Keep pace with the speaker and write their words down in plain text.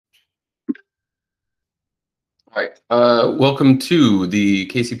Hi, welcome to the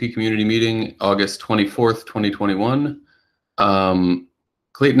KCP Community Meeting, August 24th, 2021.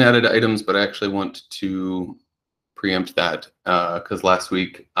 Clayton added items, but I actually want to preempt that because last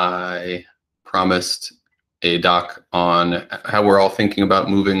week I promised a doc on how we're all thinking about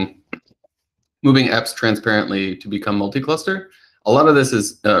moving apps transparently to become multi-cluster. A lot of this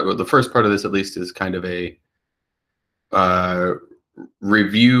is, the first part of this at least, is kind of a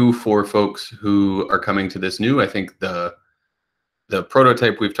review for folks who are coming to this new. I think the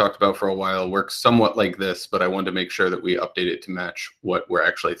prototype we've talked about for a while works somewhat like this, but I wanted to make sure that we update it to match what we're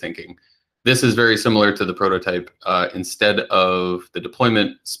actually thinking. This is very similar to the prototype. Instead of the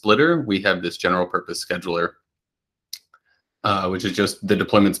deployment splitter, we have this general purpose scheduler, which is just the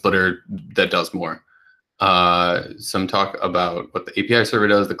deployment splitter that does more. Some talk about what the API server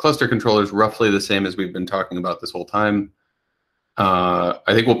does. The cluster controller is roughly the same as we've been talking about this whole time. I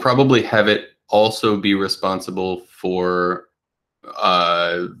think we'll probably have it also be responsible for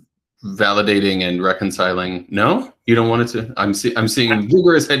validating and reconciling. No, you don't want it to. I'm seeing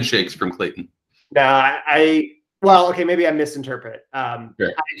vigorous head shakes from Clayton. No, well, okay, maybe I misinterpret.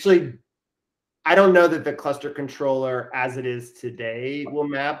 Sure. Actually, I don't know that the cluster controller as it is today will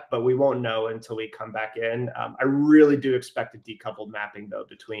map, but we won't know until we come back in. I really do expect a decoupled mapping though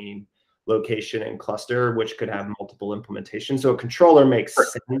between location and cluster, which could have multiple implementations. So a controller makes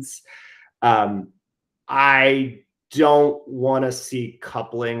sense. I don't want to see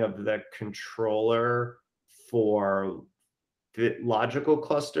coupling of the controller for the logical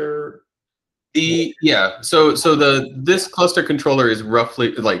cluster. So this cluster controller is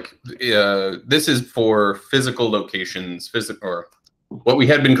roughly like this is for physical locations, or what we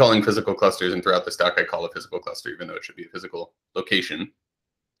had been calling physical clusters, and throughout this doc I call a physical cluster, even though it should be a physical location.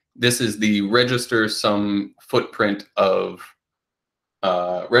 This is the register some footprint of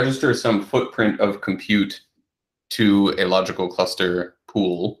compute to a logical cluster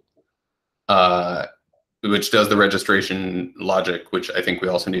pool, which does the registration logic, which I think we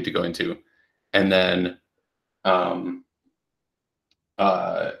also need to go into. And then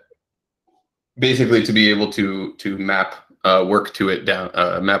basically to be able to map work to it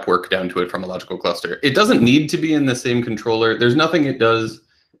down, map work down to it from a logical cluster. It doesn't need to be in the same controller. There's nothing it does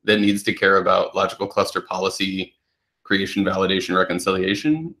that needs to care about logical cluster policy, creation, validation,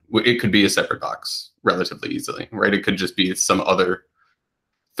 reconciliation. It could be a separate box relatively easily, right? It could just be some other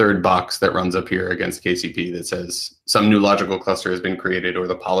third box that runs up here against KCP that says some new logical cluster has been created, or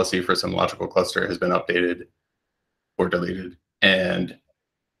the policy for some logical cluster has been updated or deleted, and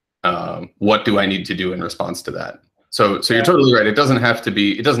what do I need to do in response to that? So you're totally right. It doesn't have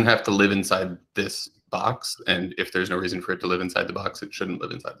to live inside this box, and if there's no reason for it to live inside the box, it shouldn't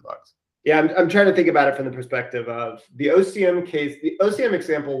live inside the box. Yeah, I'm trying to think about it from the perspective of the OCM case. The OCM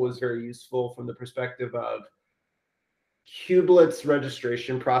example was very useful from the perspective of Kublet's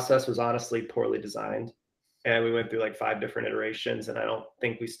registration process was honestly poorly designed. And we went through like 5 different iterations, and I don't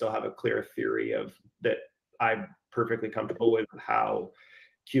think we still have a clear theory of that. I'm perfectly comfortable with how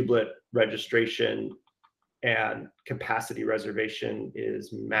Kubelet registration and capacity reservation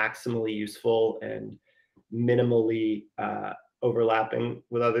is maximally useful and minimally overlapping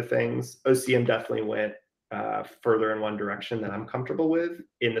with other things. OCM definitely went further in one direction that I'm comfortable with,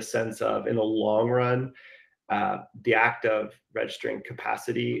 in the sense of, in the long run, the act of registering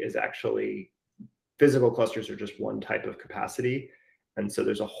capacity is actually, physical clusters are just one type of capacity. And so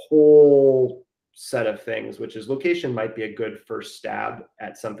there's a whole set of things, which is location might be a good first stab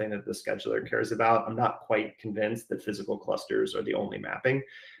at something that the scheduler cares about. I'm not quite convinced that physical clusters are the only mapping.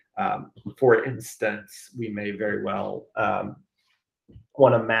 For instance, we may very well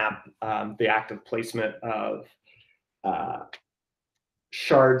want to map the active placement of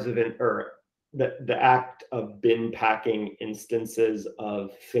shards of the act of bin packing instances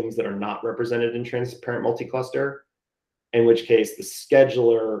of things that are not represented in transparent multi-cluster, in which case the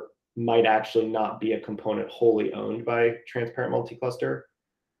scheduler might actually not be a component wholly owned by transparent multi-cluster.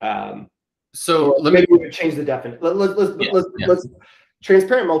 So maybe we could change the definition.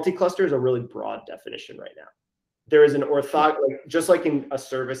 Transparent multi-cluster is a really broad definition right now. There is an orthogonal, just like in a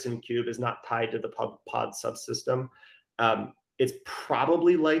service in Kube is not tied to the pod subsystem. It's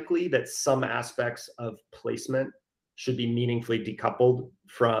probably likely that some aspects of placement should be meaningfully decoupled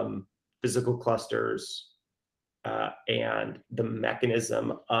from physical clusters and the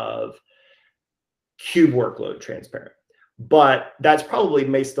mechanism of Kube workload transparent. But that's probably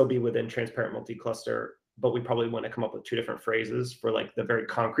may still be within transparent multi-cluster, but we probably want to come up with 2 different phrases for like the very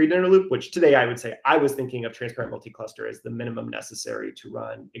concrete inner loop, which today I would say I was thinking of transparent multi-cluster as the minimum necessary to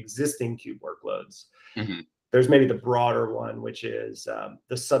run existing Kube workloads. Mm-hmm. There's maybe the broader one, which is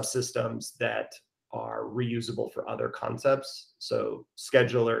the subsystems that are reusable for other concepts. So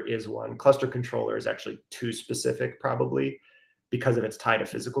scheduler is one. Cluster controller is actually too specific, probably, because of its tie to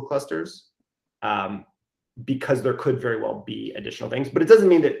physical clusters. Because there could very well be additional things, but it doesn't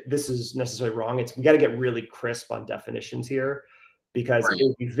mean that this is necessarily wrong. We got to get really crisp on definitions here, because Right. it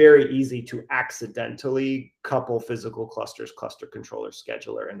would be very easy to accidentally couple physical clusters, cluster controller,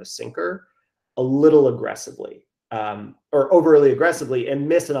 scheduler, and the syncer a little aggressively, or overly aggressively, and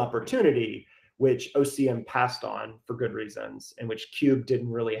miss an opportunity which OCM passed on for good reasons, and which Cube didn't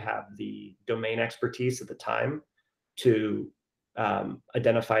really have the domain expertise at the time to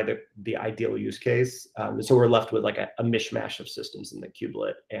identify the ideal use case. So we're left with like a mishmash of systems in the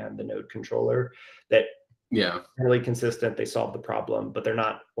kubelet and the node controller that are really consistent. They solve the problem, but they're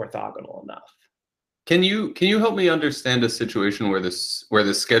not orthogonal enough. Can you help me understand a situation where the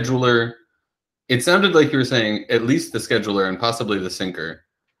scheduler, it sounded like you were saying at least the scheduler and possibly the syncer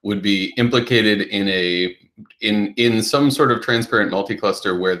would be implicated in some sort of transparent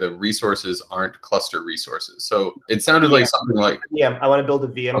multi-cluster where the resources aren't cluster resources. So it sounded like something like, I want to build a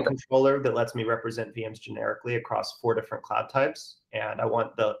VM controller that lets me represent VMs generically across 4 different cloud types. And I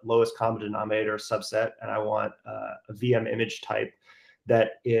want the lowest common denominator subset, and I want a VM image type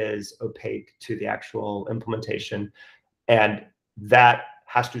that is opaque to the actual implementation. And that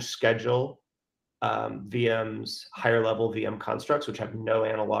has to schedule VMs, higher level VM constructs, which have no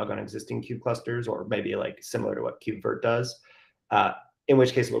analog on existing Cube clusters, or maybe like similar to what KubeVirt does, in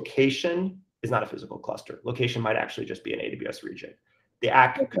which case location is not a physical cluster. Location might actually just be an AWS region. The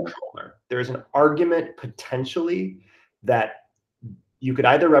ACK controller, there is an argument potentially that you could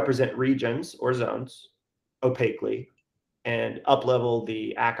either represent regions or zones opaquely and up-level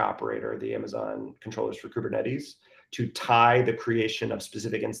the ACK operator, the Amazon controllers for Kubernetes, to tie the creation of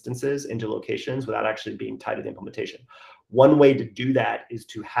specific instances into locations without actually being tied to the implementation. One way to do that is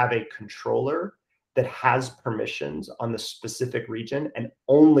to have a controller that has permissions on the specific region, and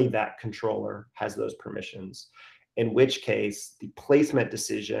only that controller has those permissions, in which case the placement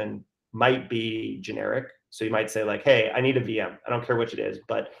decision might be generic. So you might say like, hey, I need a VM. I don't care which it is,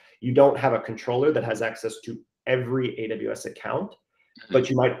 but you don't have a controller that has access to every AWS account, but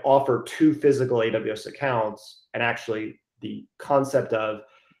you might offer 2 physical AWS accounts. And actually the concept of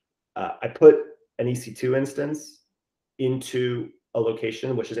I put an EC2 instance into a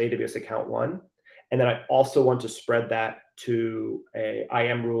location, which is AWS account 1. And then I also want to spread that to a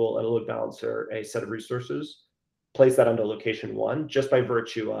IAM rule, and a load balancer, a set of resources, place that onto location 1, just by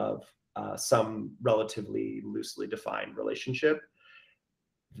virtue of some relatively loosely defined relationship.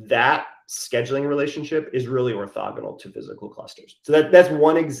 That scheduling relationship is really orthogonal to physical clusters. So that's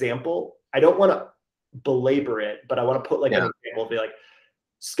one example. I don't want to belabor it, but I want to put like an example, be like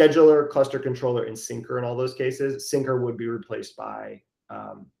scheduler, cluster controller, and syncer in all those cases. Syncer would be replaced by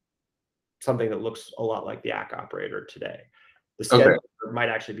something that looks a lot like the ACK operator today. The scheduler might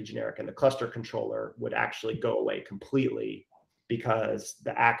actually be generic, and the cluster controller would actually go away completely, because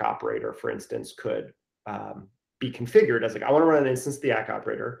the ACK operator, for instance, could be configured as like, I want to run an instance of the ACK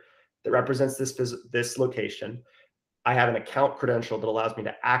operator that represents this location. I have an account credential that allows me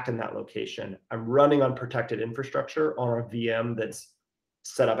to act in that location. I'm running on protected infrastructure on a VM that's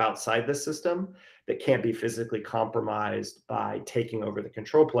set up outside the system that can't be physically compromised by taking over the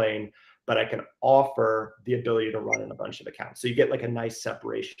control plane, but I can offer the ability to run in a bunch of accounts. So you get like a nice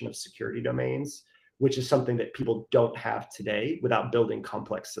separation of security domains, which is something that people don't have today without building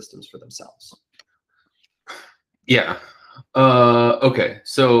complex systems for themselves. Yeah. Okay.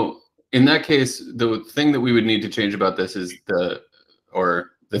 So in that case, the thing that we would need to change about this is the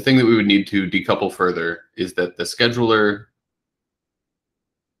thing that we would need to decouple further is that the scheduler,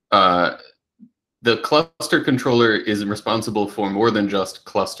 the cluster controller is responsible for more than just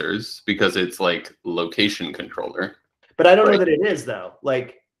clusters, because it's like location controller. But I don't know that it is, though,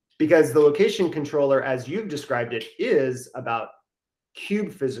 like, because the location controller, as you've described it, is about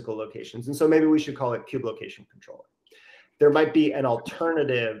Cube physical locations. And so maybe we should call it Cube location controller. There might be an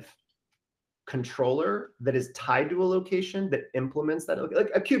alternative controller that is tied to a location that implements that. Like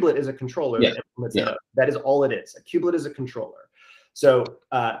a kubelet is a controller that implements a node. That is all it is. A kubelet is a controller. So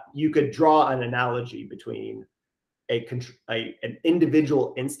you could draw an analogy between an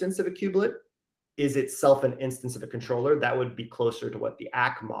individual instance of a kubelet is itself an instance of a controller. That would be closer to what the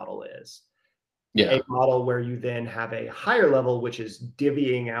ACK model is. A model where you then have a higher level, which is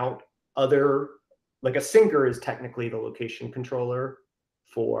divvying out other, like a syncer is technically the location controller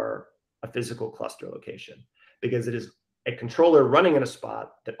for a physical cluster location, because it is a controller running in a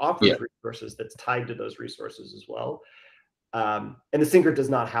spot that offers resources that's tied to those resources as well. And the syncer does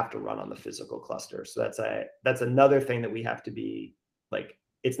not have to run on the physical cluster. So that's another thing that we have to be like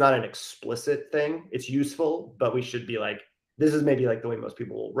it's not an explicit thing. It's useful, but we should be like, this is maybe like the way most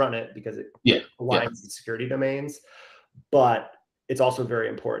people will run it because it aligns the security domains. But it's also very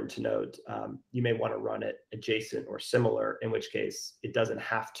important to note, you may want to run it adjacent or similar, in which case it doesn't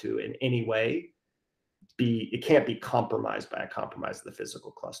have to in any way it can't be compromised by a compromise of the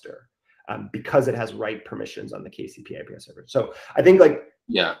physical cluster, because it has write permissions on the KCP API server. So I think like,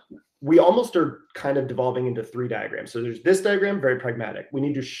 we almost are kind of devolving into 3 diagrams. So there's this diagram, very pragmatic. We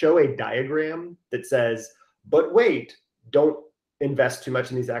need to show a diagram that says, but wait, don't invest too much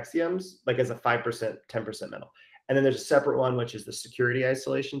in these axioms, like as a 5%, 10% mental. And then there's a separate one, which is the security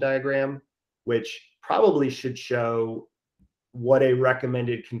isolation diagram, which probably should show what are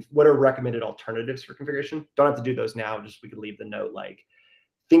recommended alternatives for configuration. Don't have to do those now, just we could leave the note like,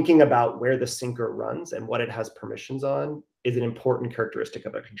 thinking about where the syncer runs and what it has permissions on is an important characteristic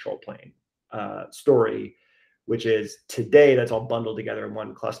of a control plane story, which is today that's all bundled together in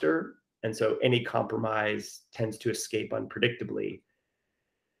one cluster. And so any compromise tends to escape unpredictably.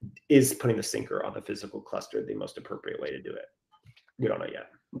 Is putting the syncer on the physical cluster the most appropriate way to do it? We don't know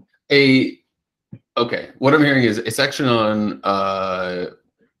yet. Okay, what I'm hearing is a section on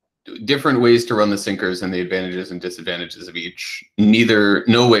different ways to run the syncers and the advantages and disadvantages of each.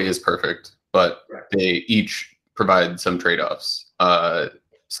 No way is perfect, but they each provide some trade-offs.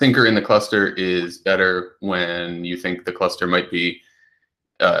 Syncer in the cluster is better when you think the cluster might be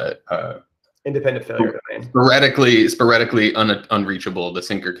independent failure domain. Sporadically unreachable. The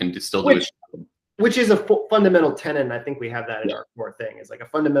syncer can still do it. Which is a fundamental tenet, and I think we have that in our core thing. Is like a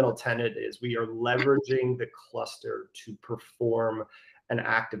fundamental tenet is we are leveraging the cluster to perform an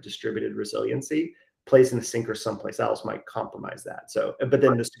act of distributed resiliency. Placing the syncer someplace else might compromise that. So, but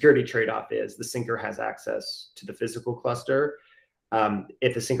then the security trade-off is the syncer has access to the physical cluster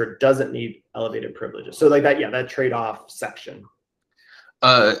if the syncer doesn't need elevated privileges. So like that, that trade-off section.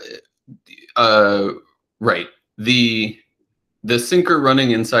 Right. The syncer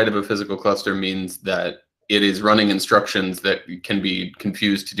running inside of a physical cluster means that it is running instructions that can be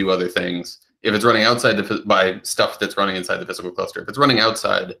confused to do other things. If it's running outside by stuff that's running inside the physical cluster, if it's running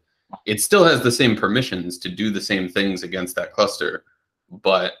outside, it still has the same permissions to do the same things against that cluster,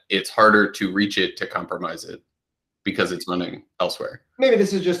 but it's harder to reach it to compromise it because it's running elsewhere. Maybe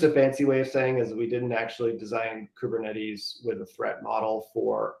this is just a fancy way of saying is we didn't actually design Kubernetes with a threat model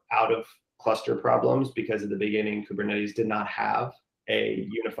for out of cluster problems, because at the beginning, Kubernetes did not have a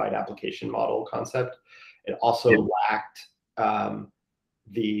unified application model concept. It also lacked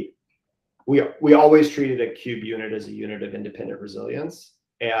we always treated a kube unit as a unit of independent resilience.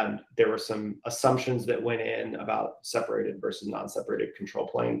 And there were some assumptions that went in about separated versus non-separated control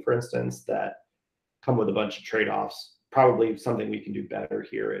plane, for instance, that come with a bunch of trade-offs. Probably something we can do better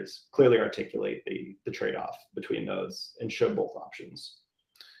here is clearly articulate the trade-off between those and show both options.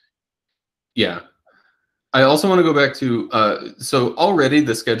 Yeah. I also want to go back to, so already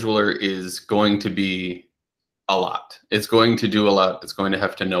the scheduler is going to be a lot. It's going to do a lot. It's going to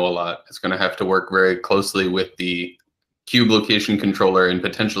have to know a lot. It's going to have to work very closely with the kube location controller and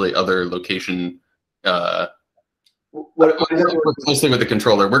potentially other location. Work closely with the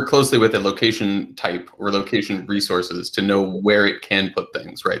controller. Work closely with the location type or location resources to know where it can put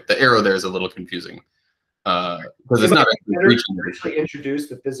things. Right. The arrow there is a little confusing because it's not actually introduce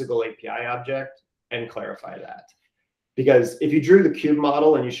the physical API object and clarify that. Because if you drew the kube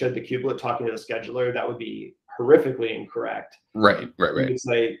model and you showed the kubelet talking to the scheduler, that would be horrifically incorrect. Right. You could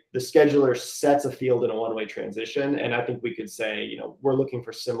say the scheduler sets a field in a one-way transition, and I think we could say, we're looking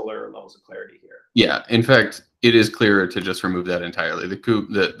for similar levels of clarity here. Yeah, in fact, it is clearer to just remove that entirely.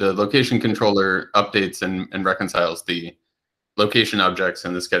 The location controller updates and reconciles the location objects,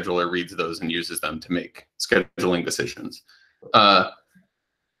 and the scheduler reads those and uses them to make scheduling decisions. The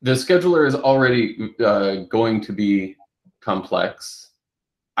scheduler is already going to be complex.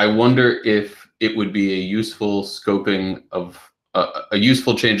 I wonder if it would be a useful scoping of a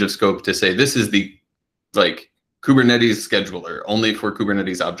useful change of scope to say this is the Kubernetes scheduler only for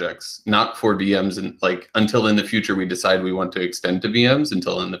Kubernetes objects, not for VMs, and until in the future we decide we want to extend to VMs,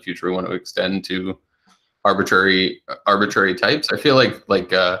 until in the future we want to extend to arbitrary types. I feel like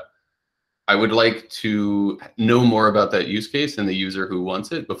I would like to know more about that use case and the user who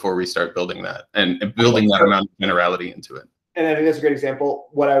wants it before we start building that and building that amount of generality into it. And I think that's a great example.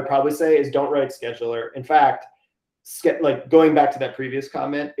 What I would probably say is don't write scheduler. In fact, going back to that previous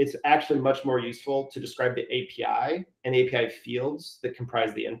comment, it's actually much more useful to describe the API and API fields that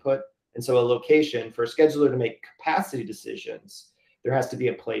comprise the input. And so a location for a scheduler to make capacity decisions, there has to be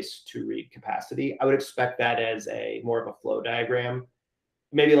a place to read capacity. I would expect that as more of a flow diagram.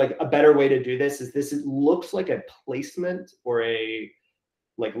 Maybe a better way to do this is it looks like a placement or a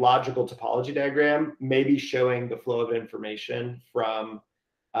like logical topology diagram, maybe showing the flow of information from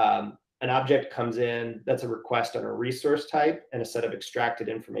an object comes in, that's a request on a resource type and a set of extracted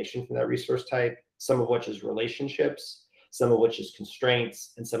information from that resource type, some of which is relationships, some of which is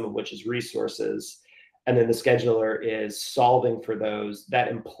constraints, and some of which is resources. And then the scheduler is solving for those. That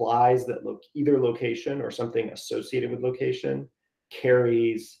implies that either location or something associated with location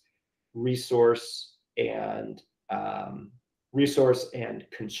carries resource and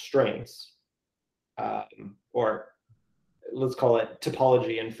constraints, or let's call it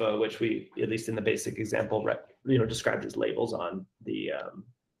topology info, which we, at least in the basic example, described as labels on the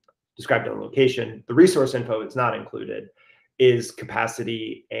described on location. The resource info is not included. Is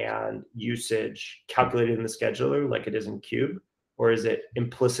capacity and usage calculated in the scheduler like it is in Cube, or is it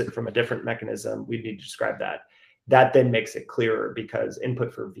implicit from a different mechanism? We need to describe that. That then makes it clearer, because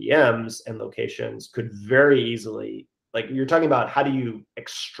input for VMs and locations could very easily, like you're talking about, how do you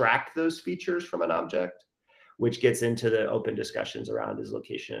extract those features from an object, which gets into the open discussions around, is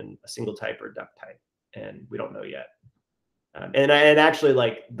location a single type or duck type? And we don't know yet. And actually,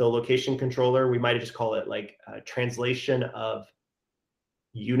 like the location controller, we might just call it like a translation of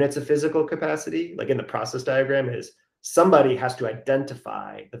units of physical capacity. Like in the process diagram, is somebody has to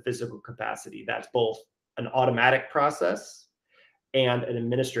identify the physical capacity. That's both an automatic process and an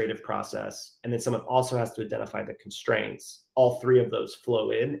administrative process. And then someone also has to identify the constraints. All three of those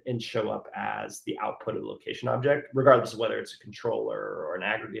flow in and show up as the output of the location object, regardless of whether it's a controller or an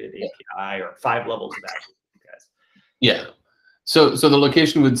aggregated API or 5 levels of access. Yeah. So the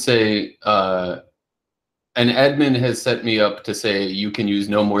location would say, an admin has set me up to say you can use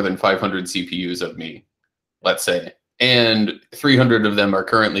no more than 500 CPUs of me, let's say, and 300 of them are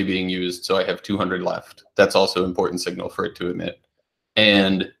currently being used, so I have 200 left. That's also an important signal for it to emit.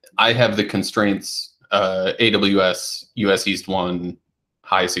 And I have the constraints, AWS, US East 1,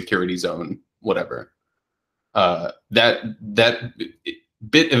 high security zone, whatever. That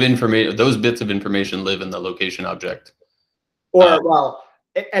bit of information, those bits of information live in the location object. Or, well,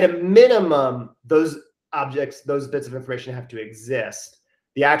 at a minimum, those objects, those bits of information have to exist.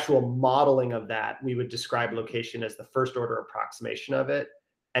 The actual modeling of that, we would describe location as the first order approximation of it.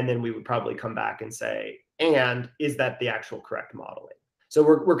 And then we would probably come back and say, and is that the actual correct modeling? So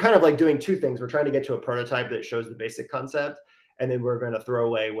we're kind of like doing two things. We're trying to get to a prototype that shows the basic concept, and then we're going to throw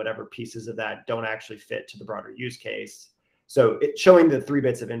away whatever pieces of that don't actually fit to the broader use case. So it's showing the 3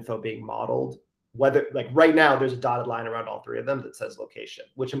 bits of info being modeled. Whether, like right now, there's a dotted line around all 3 of them that says location,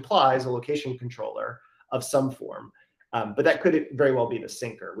 which implies a location controller of some form. But that could very well be the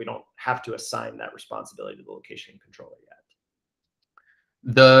syncer. We don't have to assign that responsibility to the location controller yet.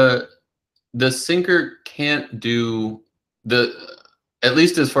 The syncer can't do at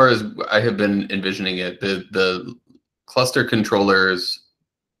least as far as I have been envisioning it, the cluster controllers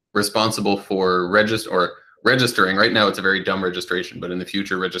responsible for registering. Right now, it's a very dumb registration, but in the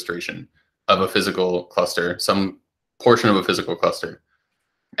future, registration of a physical cluster, some portion of a physical cluster,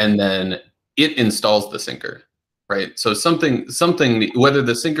 and then it installs the syncer, right? So something, whether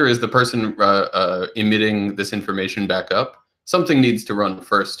the syncer is the person emitting this information back up, something needs to run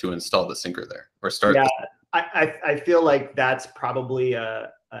first to install the syncer there or start. Yeah, I feel like that's probably I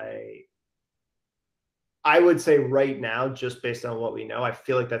would say right now, just based on what we know, I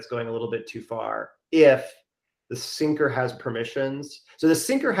feel like that's going a little bit too far. If the syncer has permissions, so the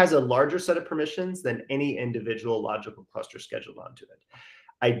syncer has a larger set of permissions than any individual logical cluster scheduled onto it.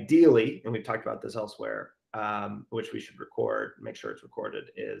 Ideally, and we've talked about this elsewhere, which we should record, make sure it's recorded,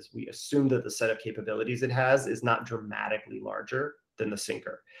 is we assume that the set of capabilities it has is not dramatically larger than the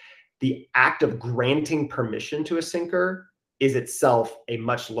syncer. The act of granting permission to a syncer is itself a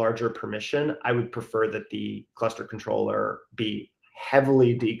much larger permission. I would prefer that the cluster controller be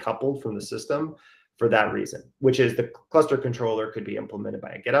heavily decoupled from the system for that reason, which is the cluster controller could be implemented by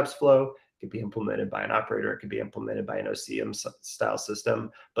a GitOps flow, it could be implemented by an operator, it could be implemented by an OCM style system,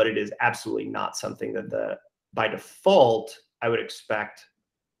 but it is absolutely not something that by default, I would expect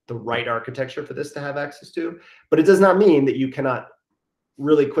the right architecture for this to have access to. But it does not mean that you cannot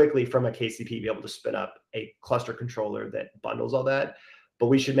really quickly from a KCP be able to spin up a cluster controller that bundles all that. But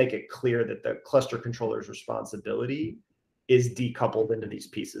we should make it clear that the cluster controller's responsibility is decoupled into these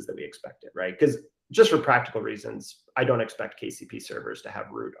pieces that we expected, right? Because just for practical reasons, I don't expect KCP servers to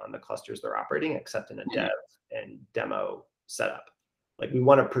have root on the clusters they're operating, except in a dev and demo setup. Like we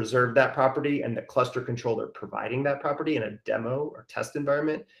want to preserve that property, and the cluster controller providing that property in a demo or test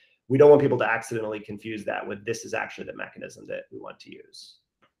environment, we don't want people to accidentally confuse that with this is actually the mechanism that we want to use.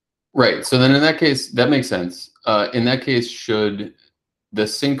 Right. So then in that case, that makes sense. In that case, should the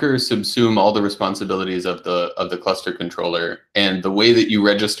syncers subsume all the responsibilities of the cluster controller, and the way that you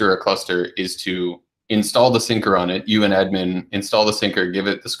register a cluster is to install the syncer on it. You, an admin, install the syncer, give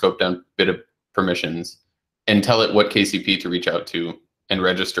it the scope down bit of permissions, and tell it what KCP to reach out to and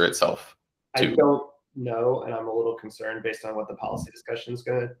register itself I to. don't know, and I'm a little concerned based on what the policy discussion is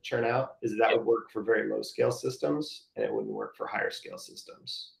going to churn out, is that would work for very low scale systems and it wouldn't work for higher scale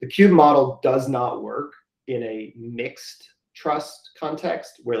systems. The cube model does not work in a mixed trust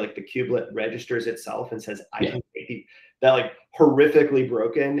context where like the kubelet registers itself and says, I can take the, that like horrifically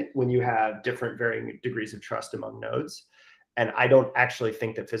broken when you have different varying degrees of trust among nodes. And I don't actually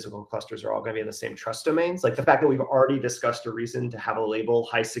think that physical clusters are all going to be in the same trust domains. Like the fact that we've already discussed a reason to have a label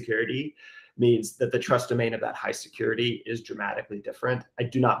high security means that the trust domain of that high security is dramatically different. I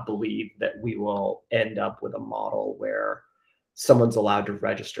do not believe that we will end up with a model where someone's allowed to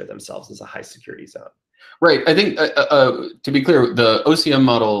register themselves as a high security zone. Right. I think, to be clear, the OCM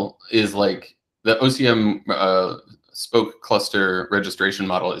model is like the OCM spoke cluster registration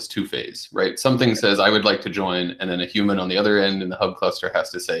model is two-phase, right? Something says, I would like to join, and then a human on the other end in the hub cluster has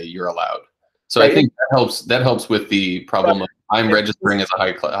to say, you're allowed. So right. I think that helps with the problem of I'm registering as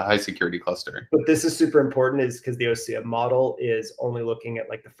a high security cluster. But this is super important is because the OCM model is only looking at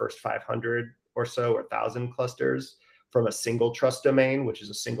like the first 500 or so or 1,000 clusters from a single trust domain, which is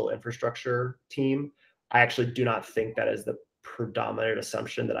a single infrastructure team. I actually do not think that is the predominant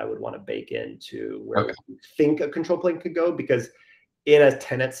assumption that I would want to bake into where we think a control plane could go, because in a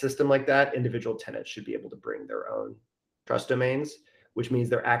tenant system like that, individual tenants should be able to bring their own trust domains, which means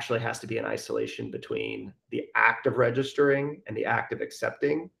there actually has to be an isolation between the act of registering and the act of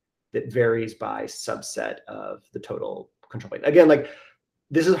accepting that varies by subset of the total control plane. Again, like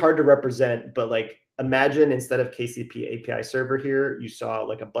this is hard to represent, but like imagine instead of KCP API server here, you saw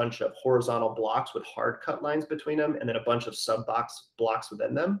like a bunch of horizontal blocks with hard cut lines between them and then a bunch of sub blocks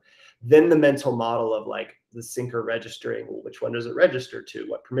within them. Then the mental model of like the syncer registering, well, which one does it register to?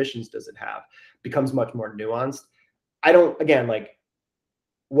 What permissions does it have? Becomes much more nuanced. I don't, again, like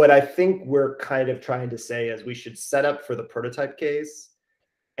what I think we're kind of trying to say is we should set up for the prototype case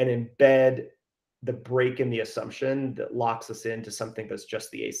and embed the break in the assumption that locks us into something that's just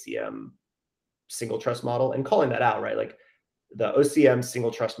the ACM single trust model, and calling that out, right? Like the OCM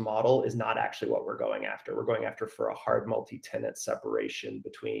single trust model is not actually what we're going after. We're going after for a hard multi-tenant separation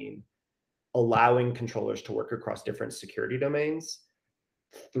between allowing controllers to work across different security domains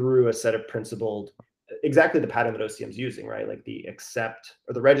through a set of principled, exactly the pattern that OCM is using, right? Like the accept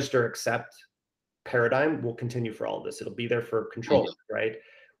or the register accept paradigm will continue for all of this. It'll be there for controllers, right?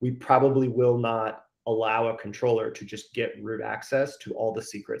 We probably will not allow a controller to just get root access to all the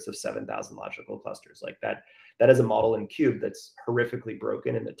secrets of 7,000 logical clusters. Like that is a model in Cube that's horrifically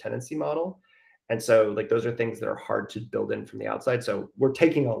broken in the tenancy model. And so like those are things that are hard to build in from the outside. So we're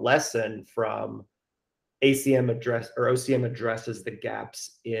taking a lesson from ACM address, or OCM addresses the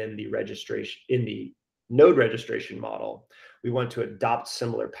gaps in the registration, in the node registration model. We want to adopt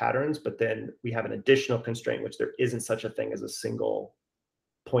similar patterns, but then we have an additional constraint, which there isn't such a thing as a single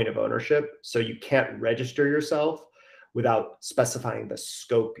point of ownership. So you can't register yourself without specifying the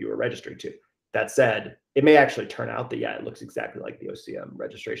scope you are registering to. That said, it may actually turn out that, yeah, it looks exactly like the OCM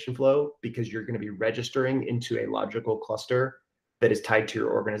registration flow, because you're going to be registering into a logical cluster that is tied to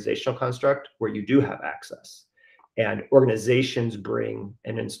your organizational construct where you do have access. And organizations bring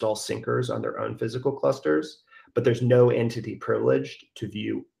and install syncers on their own physical clusters, but there's no entity privileged to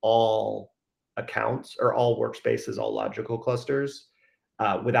view all accounts or all workspaces, all logical clusters,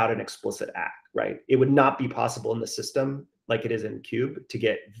 without an explicit act, right? It would not be possible in the system like it is in Cube to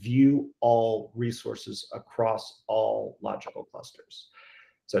get view all resources across all logical clusters.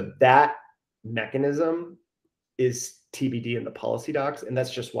 So that mechanism is TBD in the policy docs. And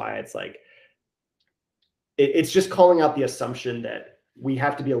that's just why it's like, it's just calling out the assumption that we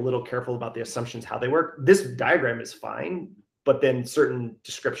have to be a little careful about the assumptions, how they work. This diagram is fine, but then certain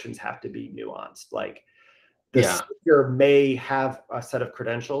descriptions have to be nuanced. Like, the syncer may have a set of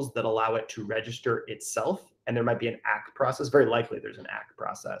credentials that allow it to register itself, and there might be an ACK process. Very likely there's an ACK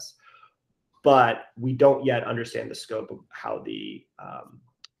process, but we don't yet understand the scope of how the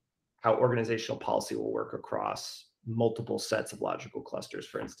how organizational policy will work across multiple sets of logical clusters,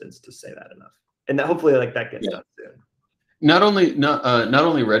 for instance, to say that enough. And that hopefully like that gets done soon. Not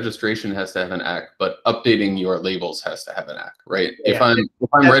only registration has to have an ACK, but updating your labels has to have an ACK, right? Yeah. If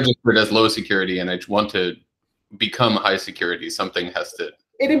I'm registered as low security and I want to become high security, something has to.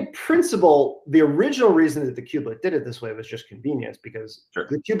 And in principle, the original reason that the kubelet did it this way was just convenience, because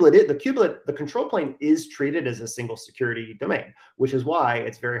the control plane is treated as a single security domain, which is why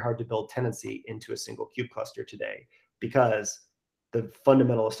it's very hard to build tenancy into a single kube cluster today, because the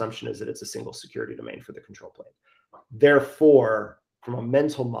fundamental assumption is that it's a single security domain for the control plane. Therefore, from a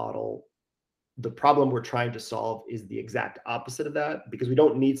mental model, the problem we're trying to solve is the exact opposite of that, because we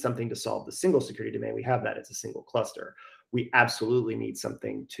don't need something to solve the single security domain. We have that, it's a single cluster. We absolutely need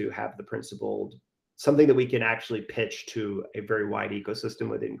something to have the principled, something that we can actually pitch to a very wide ecosystem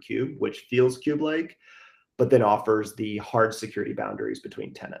within Kube, which feels Kube-like, but then offers the hard security boundaries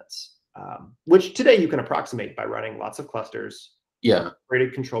between tenants, which today you can approximate by running lots of clusters,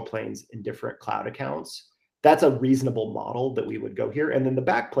 created control planes in different cloud accounts. That's a reasonable model that we would go here. And then the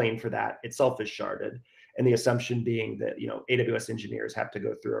backplane for that itself is sharded. And the assumption being that, AWS engineers have to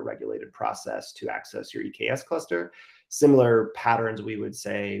go through a regulated process to access your EKS cluster. Similar patterns we would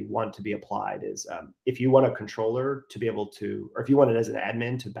say want to be applied is if you want a controller to be able to, or if you want it as an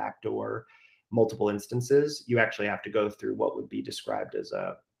admin to backdoor multiple instances, you actually have to go through what would be described as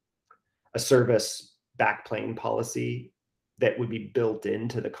a service backplane policy that would be built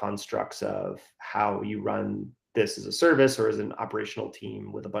into the constructs of how you run this as a service or as an operational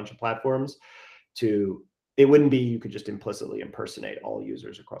team with a bunch of platforms. It wouldn't be you could just implicitly impersonate all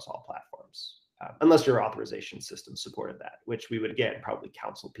users across all platforms, unless your authorization system supported that, which we would, again, probably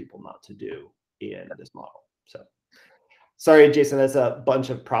counsel people not to do in this model. So sorry, Jason, that's a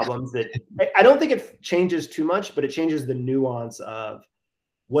bunch of problems that I don't think it changes too much, but it changes the nuance of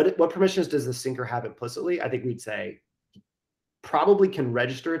what permissions does the syncer have implicitly. I think we'd say probably can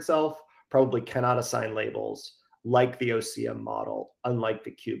register itself, probably cannot assign labels like the OCM model, unlike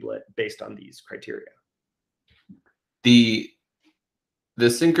the kubelet, based on these criteria. The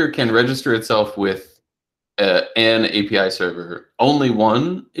syncer can register itself with an API server, only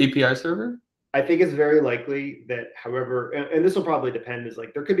one API server? I think it's very likely that, however, and this will probably depend, is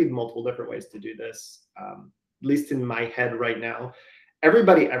like there could be multiple different ways to do this, at least in my head right now.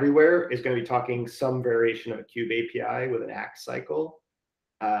 Everybody everywhere is going to be talking some variation of a Kube API with an ACK cycle,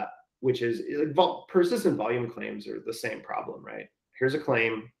 which is persistent volume claims are the same problem, right? Here's a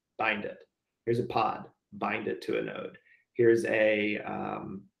claim, bind it. Here's a pod, bind it to a node.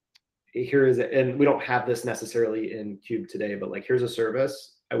 And we don't have this necessarily in Kube today, but like here's a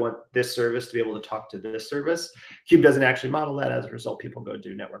service. I want this service to be able to talk to this service. Kube doesn't actually model that. As a result, people go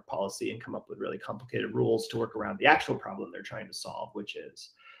do network policy and come up with really complicated rules to work around the actual problem they're trying to solve, which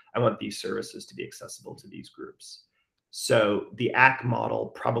is I want these services to be accessible to these groups. So the ACK model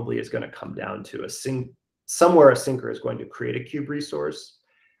probably is going to come down to somewhere a syncer is going to create a Kube resource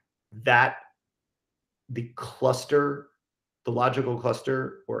that the cluster, the logical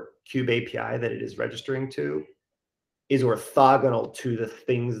cluster or Kube API that it is registering to is orthogonal to the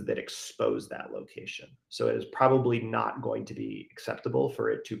things that expose that location. So it is probably not going to be acceptable for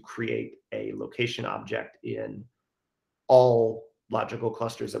it to create a location object in all logical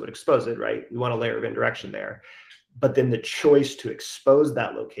clusters that would expose it, right? We want a layer of indirection there. But then the choice to expose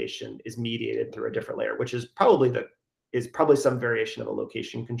that location is mediated through a different layer, which is probably some variation of a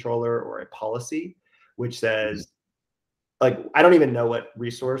location controller or a policy, which says, like, I don't even know what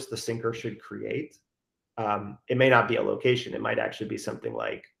resource the syncer should create. It may not be a location. It might actually be something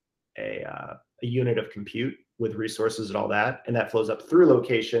like a unit of compute with resources and all that. And that flows up through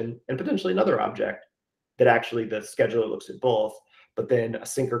location and potentially another object that actually the scheduler looks at both. But then a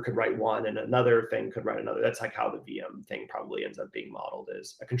syncer could write one and another thing could write another. That's like how the VM thing probably ends up being modeled,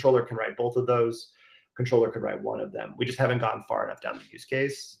 is a controller can write both of those. Controller could write one of them. We just haven't gone far enough down the use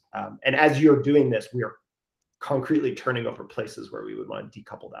case. And as you're doing this, we are concretely turning over places where we would want to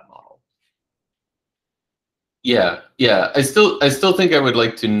decouple that model. Yeah. I still think I would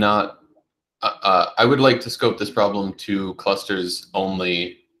like to not. I would like to scope this problem to clusters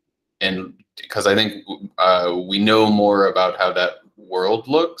only, and because I think we know more about how that world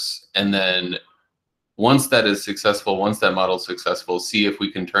looks, and then once that is successful, once that model is successful, see if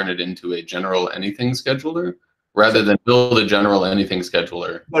we can turn it into a general anything scheduler rather than build a general anything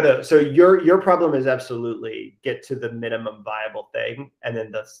scheduler. But so your problem is absolutely get to the minimum viable thing, and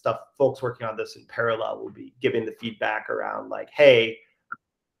then the stuff folks working on this in parallel will be giving the feedback around like, hey,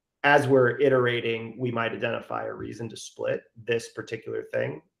 as we're iterating, we might identify a reason to split this particular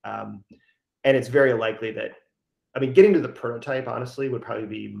thing. And it's very likely that, I mean, getting to the prototype, honestly, would probably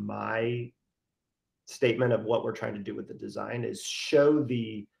be my statement of what we're trying to do with the design, is show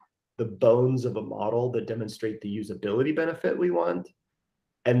the bones of a model that demonstrate the usability benefit we want,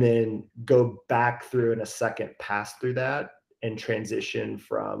 and then go back through in a second pass through that and transition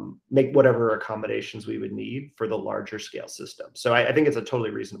from make whatever accommodations we would need for the larger scale system. So I think it's a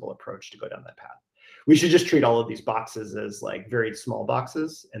totally reasonable approach to go down that path. We should just treat all of these boxes as like very small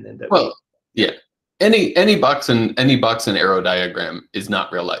boxes, and then yeah. Any box and arrow diagram is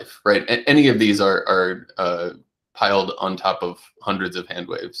not real life, right? Any of these are piled on top of hundreds of hand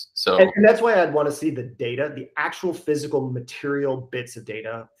waves. So and that's why I'd want to see the data, the actual physical material bits of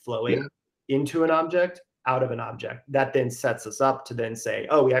data flowing into an object, out of an object. That then sets us up to then say,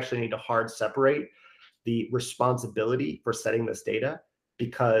 oh, we actually need to hard separate the responsibility for setting this data,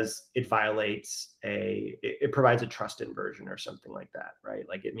 because it violates it provides a trust inversion or something like that, right?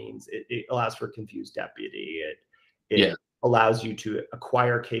 Like it means it allows for confused deputy. It allows you to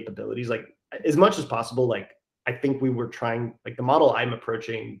acquire capabilities, like as much as possible. Like I think we were trying, like the model I'm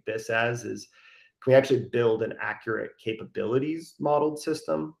approaching this as is, can we actually build an accurate capabilities modeled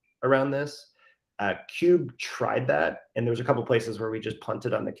system around this? Cube tried that, and there was a couple places where we just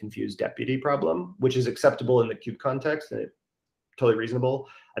punted on the confused deputy problem, which is acceptable in the cube context, and it's totally reasonable.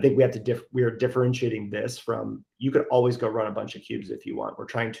 I think we have to we are differentiating this from, you could always go run a bunch of cubes if you want. We're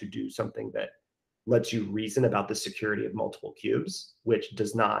trying to do something that lets you reason about the security of multiple cubes, which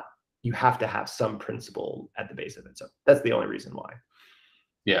does not, you have to have some principle at the base of it. So that's the only reason why.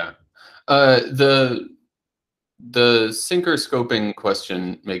 Yeah. The Sinker scoping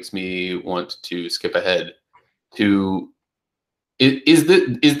question makes me want to skip ahead to, is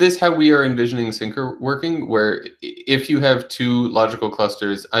this how we are envisioning Sinker working? Where if you have two logical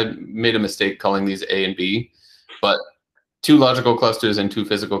clusters, I made a mistake calling these A and B, but two logical clusters and two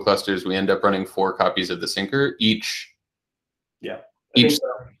physical clusters, we end up running 4 copies of the Sinker each. Yeah. Each.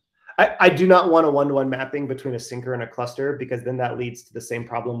 I do not want a one-to-one mapping between a Sinker and a cluster, because then that leads to the same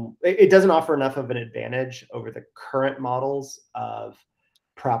problem. It doesn't offer enough of an advantage over the current models of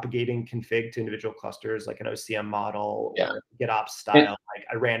propagating config to individual clusters, like an OCM model or GitOps style. Like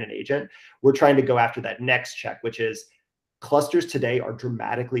I ran an agent. We're trying to go after that next check, which is clusters today are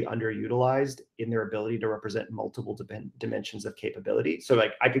dramatically underutilized in their ability to represent multiple dimensions of capability. So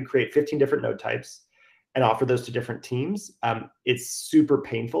like I could create 15 different node types and offer those to different teams. It's super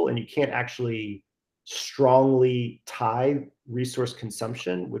painful, and you can't actually strongly tie resource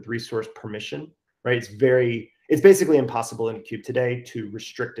consumption with resource permission, right? It's basically impossible in Cube today to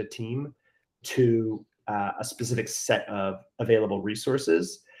restrict a team to a specific set of available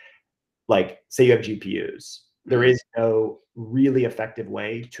resources. Like say you have GPUs, there is no really effective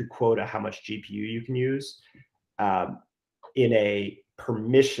way to quota how much GPU you can use. In a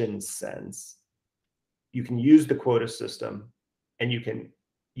permission sense, you can use the quota system and you can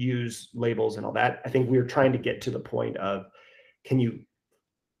use labels and all that. I think we're trying to get to the point of, can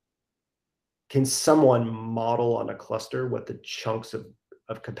someone model on a cluster what the chunks of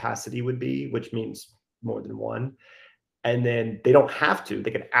capacity would be, which means more than one. And then they don't have to,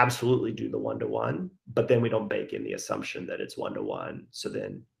 they can absolutely do the one-to-one, but then we don't bake in the assumption that it's one-to-one. So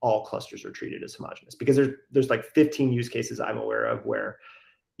then all clusters are treated as homogeneous, because there's like 15 use cases I'm aware of where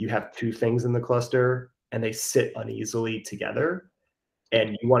you have two things in the cluster and they sit uneasily together,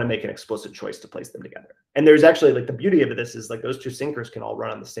 and you want to make an explicit choice to place them together. And there's actually, like, the beauty of this is like those two Sinkers can all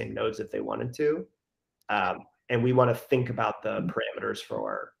run on the same nodes if they wanted to. And we want to think about the parameters for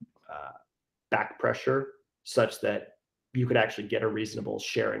our back pressure such that you could actually get a reasonable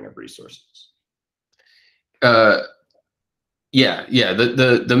sharing of resources. The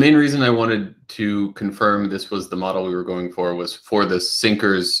main reason I wanted to confirm this was the model we were going for was for the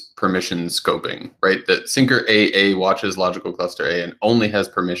Sinker's permission scoping, right? That Sinker AA watches logical cluster A and only has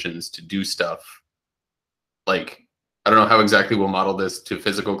permissions to do stuff. Like, I don't know how exactly we'll model this to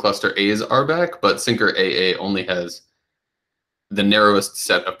physical cluster A's RBAC, but Sinker AA only has the narrowest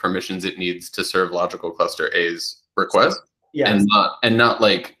set of permissions it needs to serve logical cluster A's request. Yes. And not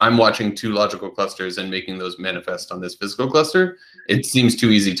like I'm watching two logical clusters and making those manifest on this physical cluster. It seems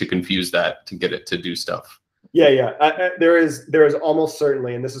too easy to confuse that to get it to do stuff. There is almost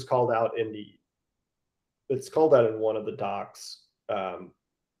certainly, and this is called out it's called out in one of the docs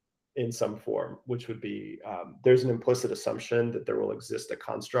in some form, which would be there's an implicit assumption that there will exist a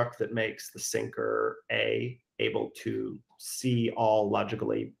construct that makes the Sinker A able to see all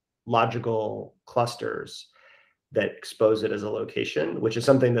logical clusters that expose it as a location, which is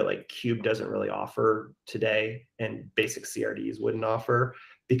something that like Cube doesn't really offer today, and basic CRDs wouldn't offer,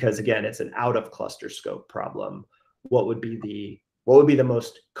 because again, it's an out of cluster scope problem. What would be the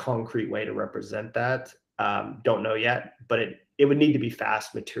most concrete way to represent that? Don't know yet, but it would need to be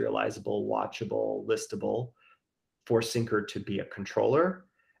fast, materializable, watchable, listable for Sinker to be a controller.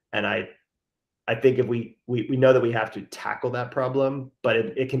 And I think if we know that we have to tackle that problem, but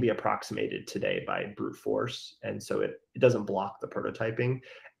it can be approximated today by brute force. And so it doesn't block the prototyping.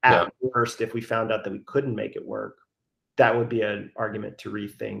 At first, if we found out that we couldn't make it work, that would be an argument to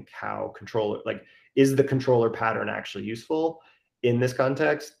rethink how is the controller pattern actually useful in this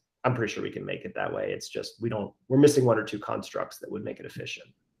context? I'm pretty sure we can make it that way. It's just, we're missing one or two constructs that would make it efficient.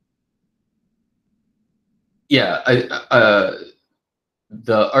 Yeah,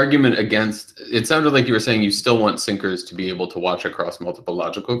 the argument against it sounded like you were saying you still want syncers to be able to watch across multiple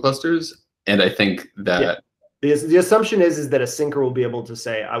logical clusters, and I think that the assumption is that a syncer will be able to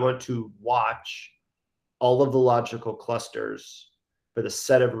say, I want to watch all of the logical clusters for the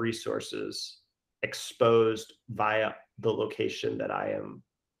set of resources exposed via the location that I am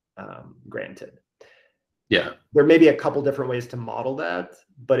granted. Yeah. There may be a couple different ways to model that,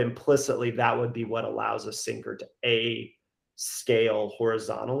 but implicitly that would be what allows a syncer to A, scale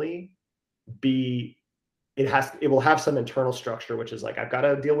horizontally, B, it will have some internal structure, which is like, I've got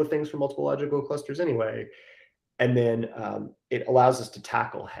to deal with things from multiple logical clusters anyway. And then it allows us to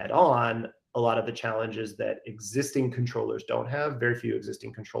tackle head on a lot of the challenges that existing controllers don't have. Very few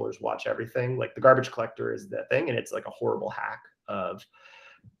existing controllers watch everything. Like the garbage collector is the thing, and it's like a horrible hack of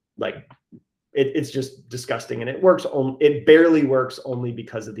like, it's just disgusting, and it works. It barely works only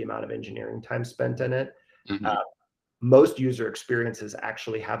because of the amount of engineering time spent in it. Mm-hmm. Most user experiences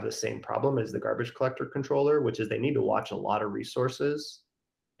actually have the same problem as the garbage collector controller, which is they need to watch a lot of resources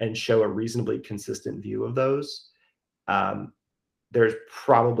and show a reasonably consistent view of those. There's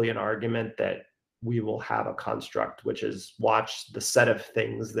probably an argument that we will have a construct which is watch the set of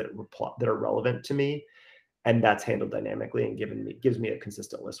things that are relevant to me, and that's handled dynamically and gives me a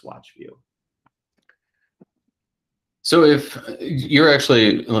consistent list watch view. So if you're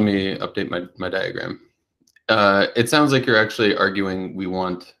actually, let me update my diagram. It sounds like you're actually arguing we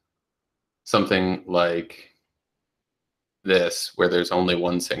want something like this, where there's only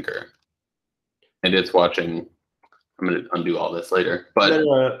one syncer, and it's watching. I'm going to undo all this later. But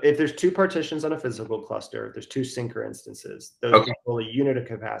no. If there's two partitions on a physical cluster, there's two syncer instances. Those control a unit of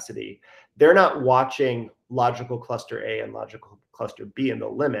capacity. They're not watching logical cluster A and logical cluster B in the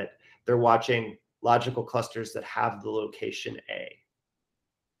limit. They're watching logical clusters that have the location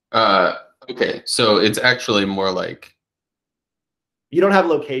A. Okay, so it's actually more like you don't have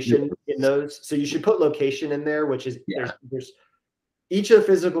location in those, so you should put location in there, which is there's each of the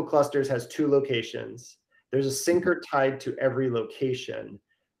physical clusters has two locations. There's a syncer tied to every location,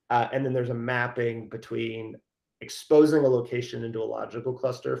 and then there's a mapping between exposing a location into a logical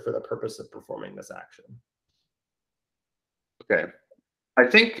cluster for the purpose of performing this action. Okay, I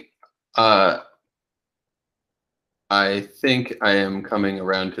think I am coming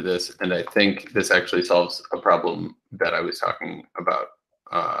around to this, and I think this actually solves a problem that I was talking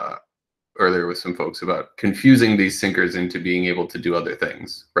about earlier with some folks about confusing these syncers into being able to do other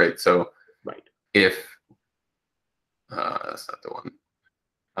things, right? So if that's not the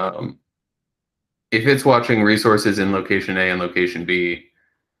one. If it's watching resources in location A and location B,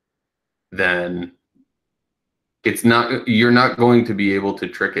 then you're not going to be able to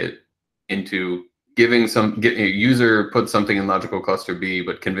trick it into giving a user puts something in logical cluster B,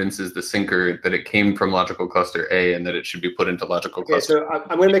 but convinces the syncer that it came from logical cluster A and that it should be put into logical cluster. So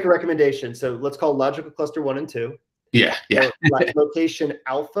I'm going to make a recommendation. So let's call logical cluster 1 and 2. Yeah. Location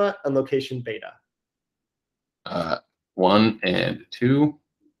alpha and location beta. 1 and 2.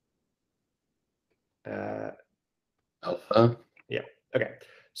 Alpha. Yeah. Okay.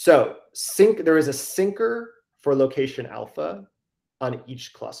 So there is a syncer for location alpha on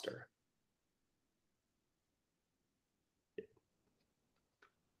each cluster.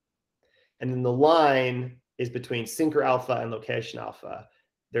 And then the line is between syncer alpha and location alpha.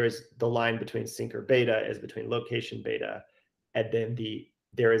 There is the line between syncer beta is between location beta. And then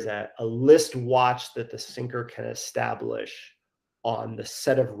there is a list watch that the syncer can establish on the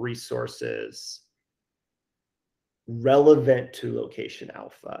set of resources relevant to location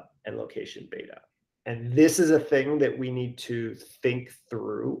alpha and location beta. And this is a thing that we need to think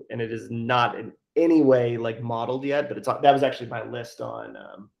through, and it is not in any way like modeled yet, but that was actually my list on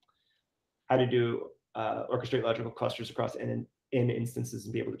how to do orchestrate logical clusters across n instances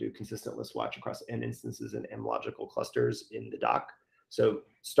and be able to do consistent list watch across n instances and m logical clusters in the doc. So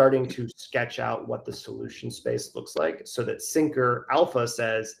starting to sketch out what the solution space looks like so that syncer alpha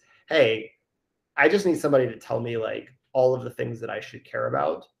says, hey, I just need somebody to tell me like all of the things that I should care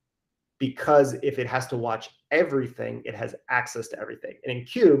about, because if it has to watch everything, it has access to everything. And in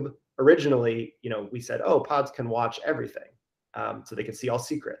Cube, originally, we said, oh, pods can watch everything. So they can see all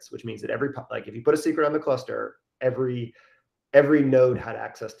secrets, which means that if you put a secret on the cluster, every node had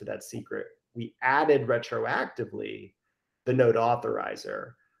access to that secret. We added retroactively the node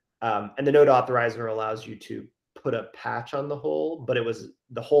authorizer, and the node authorizer allows you to put a patch on the hole, but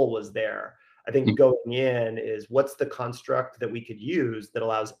the hole was there. I think going in is what's the construct that we could use that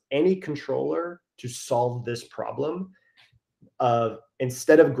allows any controller to solve this problem of,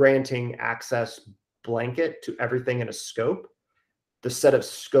 instead of granting access blanket to everything in a scope, the set of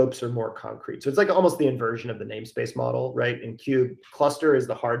scopes are more concrete. So it's like almost the inversion of the namespace model, right? In Cube, cluster is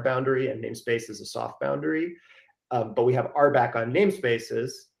the hard boundary and namespace is a soft boundary. But we have RBAC on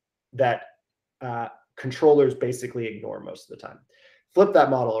namespaces that controllers basically ignore most of the time. Flip that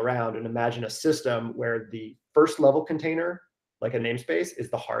model around and imagine a system where the first level container, like a namespace, is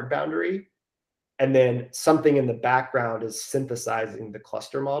the hard boundary. And then something in the background is synthesizing the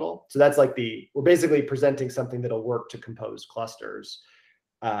cluster model. So that's like we're basically presenting something that'll work to compose clusters.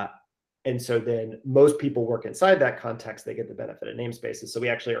 And so then most people work inside that context, they get the benefit of namespaces. So we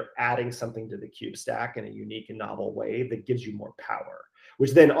actually are adding something to the Cube stack in a unique and novel way that gives you more power,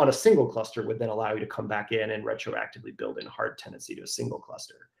 which then on a single cluster would then allow you to come back in and retroactively build in hard tenancy to a single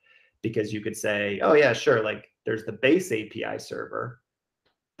cluster. Because you could say, oh yeah, sure, like there's the base API server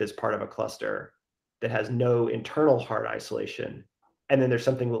that's part of a cluster that has no internal hard isolation. And then there's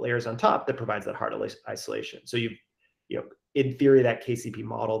something that layers on top that provides that hard isolation. So in theory, that KCP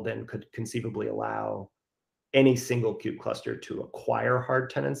model then could conceivably allow any single Cube cluster to acquire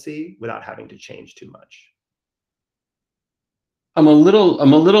hard tenancy without having to change too much. I'm a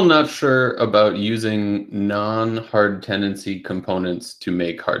little not sure about using non-hard tenancy components to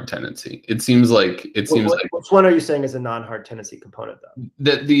make hard tenancy. It seems like which one are you saying is a non-hard tenancy component though?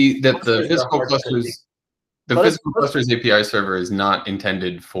 That the physical clusters API server is not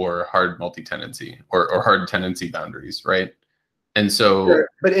intended for hard multi-tenancy or hard tenancy boundaries, right? And so, sure,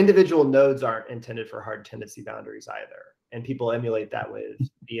 but individual nodes aren't intended for hard tenancy boundaries either, and people emulate that with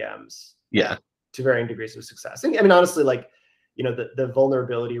VMs, to varying degrees of success. And I mean, honestly, like, the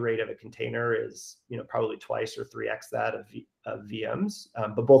vulnerability rate of a container is, probably twice or 3x that of VMs,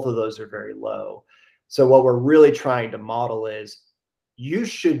 but both of those are very low. So what we're really trying to model is you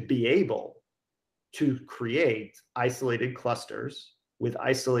should be able to create isolated clusters with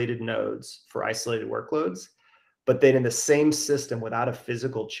isolated nodes for isolated workloads, but then in the same system without a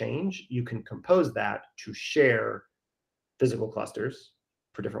physical change, you can compose that to share physical clusters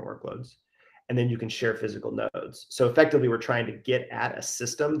for different workloads. And then you can share physical nodes. So effectively, we're trying to get at a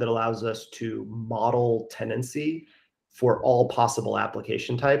system that allows us to model tenancy for all possible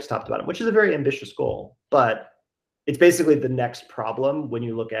application types, top to bottom, which is a very ambitious goal. But it's basically the next problem when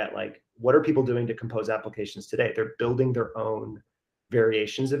you look at, like, what are people doing to compose applications today? They're building their own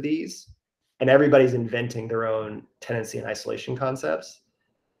variations of these, and everybody's inventing their own tenancy and isolation concepts.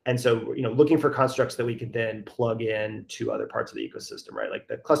 And so, looking for constructs that we could then plug in to other parts of the ecosystem, right? Like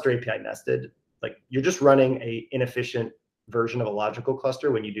the cluster API nested, like you're just running a inefficient version of a logical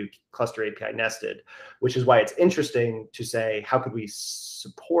cluster when you do cluster API nested, which is why it's interesting to say, how could we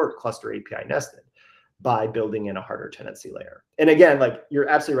support cluster API nested by building in a harder tenancy layer? And again, like, you're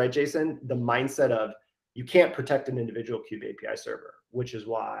absolutely right, Jason, the mindset of you can't protect an individual Cube API server, which is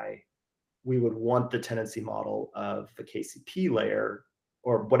why we would want the tenancy model of the KCP layer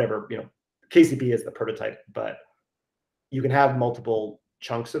or whatever, KCP is the prototype, but you can have multiple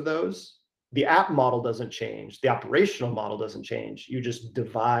chunks of those. The app model doesn't change. The operational model doesn't change. You just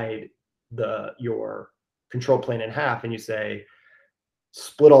divide your control plane in half and you say,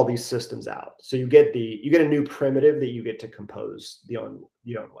 split all these systems out. So you get a new primitive that you get to compose your own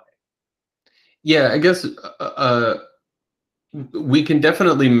way. Yeah, I guess we can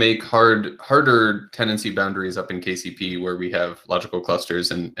definitely make harder tenancy boundaries up in KCP where we have logical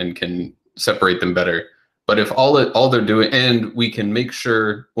clusters and can separate them better. But if all they're doing, and we can make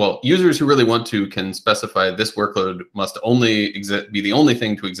sure, well, users who really want to can specify this workload must only be the only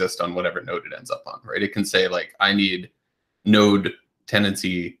thing to exist on whatever node it ends up on, right? It can say, like, I need node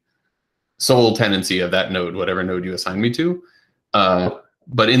tenancy, sole tenancy of that node, whatever node you assign me to.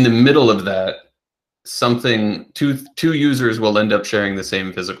 But in the middle of that, two users will end up sharing the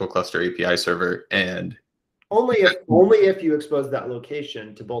same physical cluster API server, and only if you expose that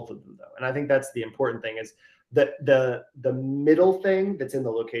location to both of them, though. And I think that's the important thing, is that the middle thing that's in the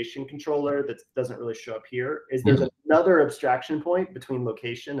location controller that doesn't really show up here is there's another abstraction point between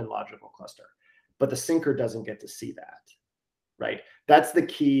location and logical cluster, but the syncer doesn't get to see that, right? That's the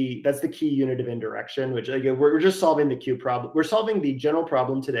key unit of indirection, which, again, we're just solving the Cube problem. We're solving the general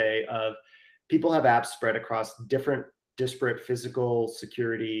problem today of people have apps spread across different disparate physical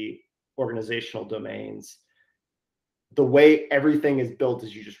security organizational domains. The way everything is built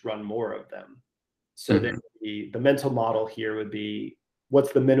is you just run more of them. So then the mental model here would be,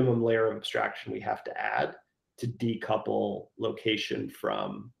 what's the minimum layer of abstraction we have to add to decouple location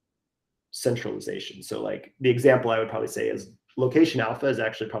from centralization? So, like, the example I would probably say is location alpha is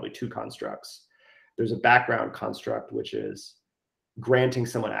actually probably two constructs. There's a background construct, which is granting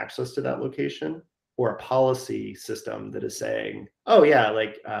someone access to that location, or a policy system that is saying, oh yeah,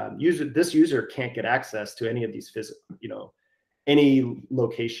 like, this user can't get access to any of these physical, any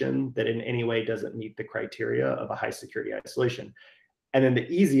location that in any way doesn't meet the criteria of a high security isolation. And then the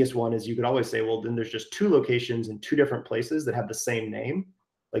easiest one is you could always say, well, then there's just two locations in two different places that have the same name.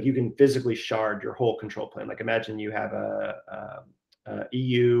 Like you can physically shard your whole control plane. Like imagine you have a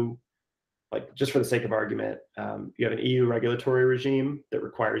EU, like just for the sake of argument, you have an EU regulatory regime that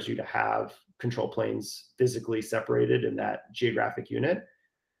requires you to have control planes physically separated in that geographic unit.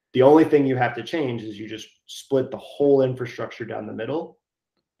 The only thing you have to change is you just split the whole infrastructure down the middle,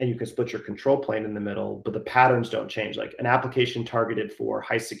 and you can split your control plane in the middle, but the patterns don't change. Like an application targeted for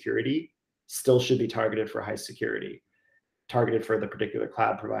high security still should be targeted for high security, targeted for the particular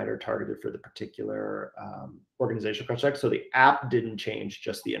cloud provider, targeted for the particular organizational construct. So the app didn't change,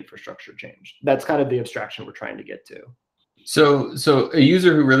 just the infrastructure changed. That's kind of the abstraction we're trying to get to. So a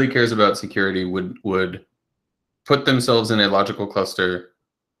user who really cares about security would put themselves in a logical cluster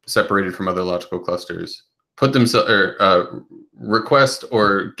separated from other logical clusters, put themselves or request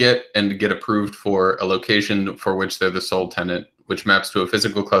or get approved for a location for which they're the sole tenant, which maps to a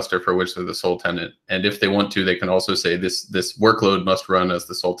physical cluster for which they're the sole tenant. And if they want to, they can also say this workload must run as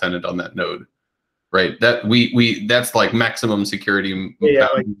the sole tenant on that node, right? That that's like maximum security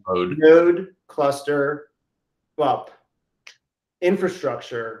like mode. Node, cluster, well,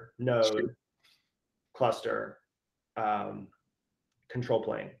 infrastructure, node, cluster, control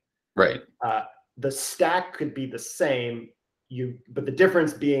plane. Right. The stack could be the same, but the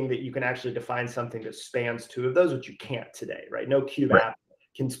difference being that you can actually define something that spans two of those, which you can't today, right? No Cube app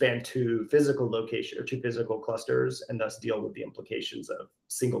can span two physical location or two physical clusters and thus deal with the implications of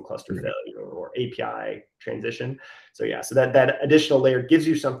single cluster failure or API transition. So yeah, so that additional layer gives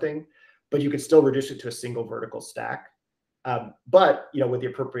you something, but you could still reduce it to a single vertical stack. But with the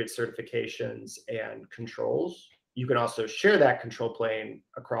appropriate certifications and controls, you can also share that control plane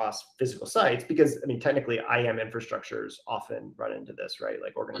across physical sites, because I mean, technically IAM infrastructures often run into this, right?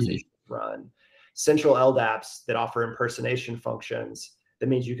 Like organizations run central LDAPs that offer impersonation functions. That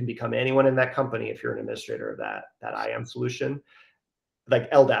means you can become anyone in that company if you're an administrator of that IAM solution. Like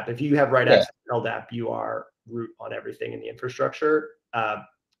LDAP, if you have right access to LDAP, you are root on everything in the infrastructure.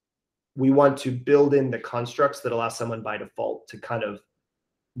 We want to build in the constructs that allow someone by default to kind of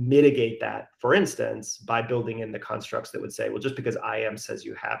mitigate that, for instance, by building in the constructs that would say, well, just because IAM says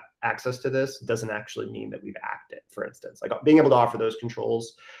you have access to this doesn't actually mean that we've acted, for instance. Like being able to offer those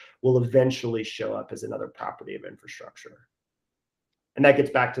controls will eventually show up as another property of infrastructure. And that gets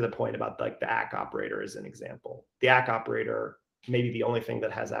back to the point about like the ACK operator as an example. The ACK operator may be the only thing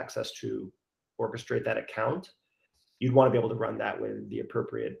that has access to orchestrate that account. You'd want to be able to run that with the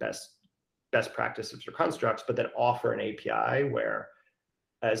appropriate best practices or constructs, but then offer an API where,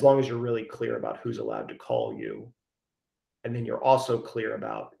 as long as you're really clear about who's allowed to call you, and then you're also clear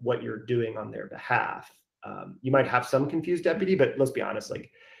about what you're doing on their behalf. You might have some confused deputy, but let's be honest,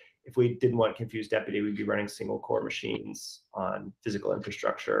 like if we didn't want confused deputy, we'd be running single core machines on physical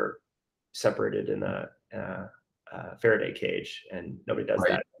infrastructure separated in a Faraday cage, and nobody does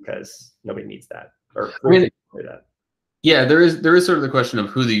that because nobody needs that. Or that. Yeah, there is sort of the question of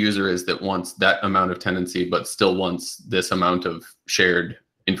who the user is that wants that amount of tenancy, but still wants this amount of shared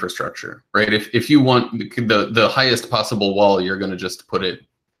infrastructure, right? If you want the highest possible wall, you're going to just put it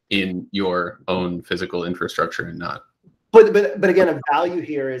in your own physical infrastructure and not. But again, a value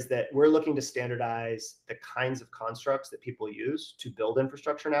here is that we're looking to standardize the kinds of constructs that people use to build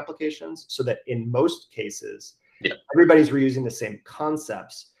infrastructure and applications, so that in most cases, everybody's reusing the same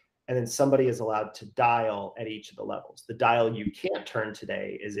concepts. And then somebody is allowed to dial at each of the levels. The dial you can't turn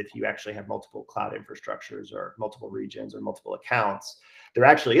today is if you actually have multiple cloud infrastructures or multiple regions or multiple accounts. There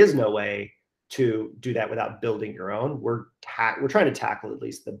actually is no way to do that without building your own. We're trying to tackle at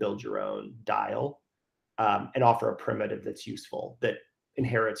least the build your own dial and offer a primitive that's useful, that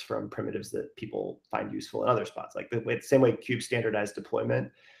inherits from primitives that people find useful in other spots. Like the same way Cube standardized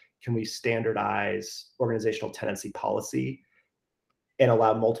deployment, can we standardize organizational tenancy policy and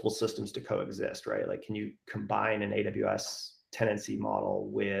allow multiple systems to coexist, right? Like, can you combine an AWS tenancy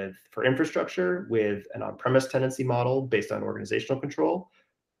model for infrastructure with an on-premise tenancy model based on organizational control?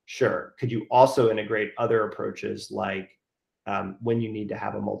 Sure. Could you also integrate other approaches like when you need to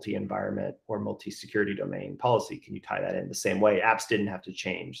have a multi-environment or multi-security domain policy? Can you tie that in the same way? Apps didn't have to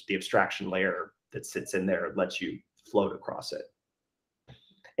change. The abstraction layer that sits in there lets you float across it.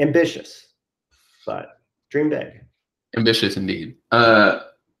 Ambitious, but dream big. Ambitious indeed. Okay.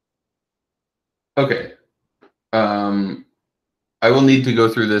 I will need to go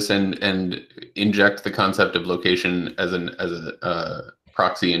through this and inject the concept of location as a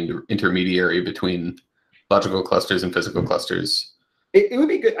proxy and intermediary between logical clusters and physical clusters. It would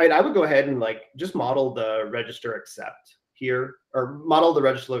be good. I would go ahead and like just model the register accept here, or model the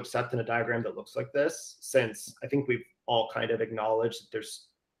register accept in a diagram that looks like this, since I think we've all kind of acknowledged that there's,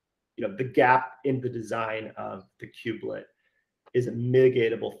 the gap in the design of the kubelet is a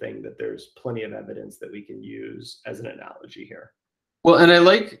mitigatable thing, that there's plenty of evidence that we can use as an analogy here. Well, and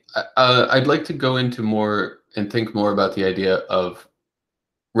I'd like to go into more and think more about the idea of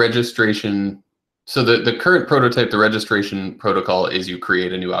registration. So the current prototype, the registration protocol, is you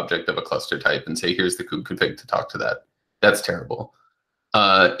create a new object of a cluster type and say, here's the kubeconfig to talk to that. That's terrible.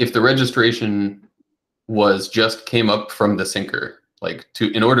 If the registration came up from the sinker, like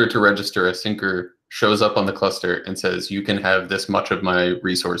in order to register, a sinker shows up on the cluster and says, you can have this much of my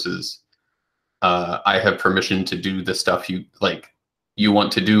resources. I have permission to do the stuff you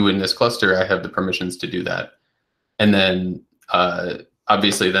want to do in this cluster. I have the permissions to do that. And then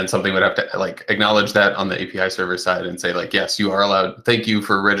obviously then something would have to acknowledge that on the API server side and say yes, you are allowed. Thank you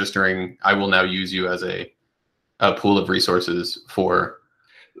for registering. I will now use you as a pool of resources for.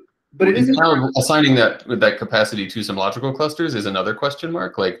 But it is now assigning that capacity to some logical clusters is another question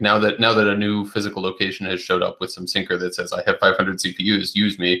mark. Now that a new physical location has showed up with some sinker that says I have 500 CPUs,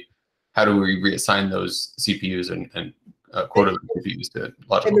 use me. How do we reassign those CPUs and quota CPUs to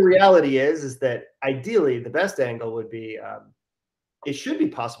logical? And the reality is that ideally the best angle would be it should be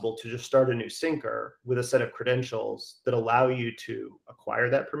possible to just start a new sinker with a set of credentials that allow you to acquire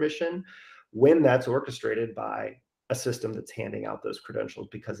that permission when that's orchestrated by a system that's handing out those credentials,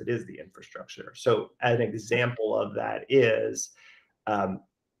 because it is the infrastructure. So an example of that is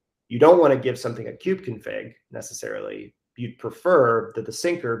you don't want to give something a kubeconfig necessarily. You'd prefer that the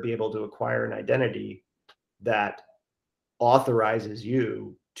sinker be able to acquire an identity that authorizes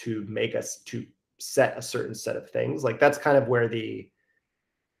you to to set a certain set of things. That's kind of where the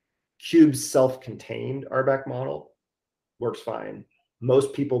Kube's self-contained RBAC model works fine.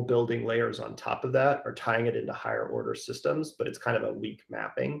 Most people building layers on top of that are tying it into higher order systems, but it's kind of a weak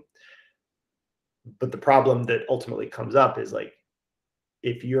mapping. But the problem that ultimately comes up is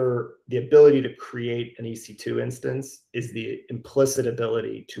if the ability to create an EC2 instance is the implicit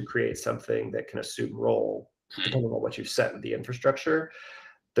ability to create something that can assume role, depending on what you've set with the infrastructure,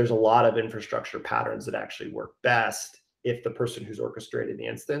 there's a lot of infrastructure patterns that actually work best if the person who's orchestrating the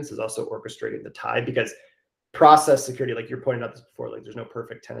instance is also orchestrating the tie, because process security, like you're pointing out this before, there's no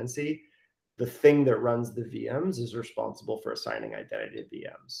perfect tenancy. The thing that runs the VMs is responsible for assigning identity to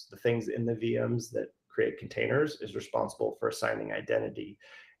VMs. The things in the VMs that create containers is responsible for assigning identity.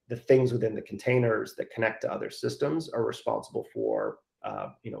 The things within the containers that connect to other systems are responsible for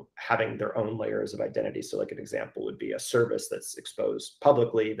having their own layers of identity. So an example would be a service that's exposed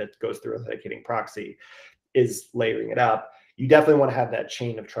publicly that goes through authenticating proxy is layering it up. You definitely want to have that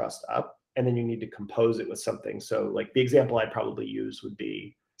chain of trust up, and then you need to compose it with something. So the example I'd probably use would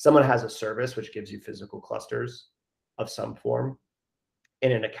be someone has a service which gives you physical clusters of some form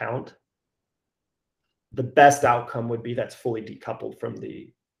in an account. The best outcome would be that's fully decoupled from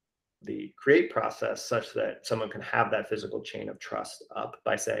the create process, such that someone can have that physical chain of trust up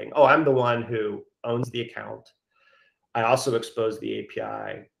by saying, oh, I'm the one who owns the account. I also expose the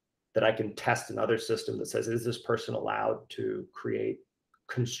API that I can test another system that says, is this person allowed to create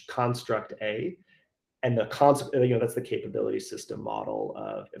construct A? And the concept, that's the capability system model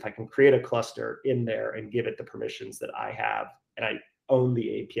of, if I can create a cluster in there and give it the permissions that I have, and I own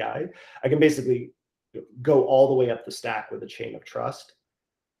the API, I can basically go all the way up the stack with a chain of trust.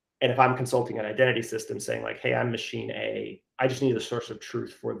 And if I'm consulting an identity system saying hey, I'm machine A, I just need the source of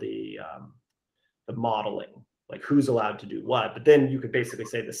truth for the modeling, who's allowed to do what. But then you could basically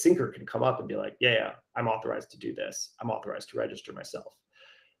say the sinker can come up and be yeah, I'm authorized to do this. I'm authorized to register myself.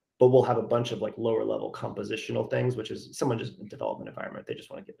 But we'll have a bunch of lower level compositional things, which is someone just in a development environment, they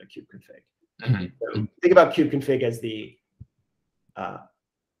just want to get their kubeconfig. Mm-hmm. So think about kubeconfig as the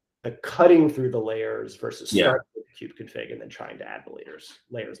cutting through the layers versus starting with the kubeconfig and then trying to add the layers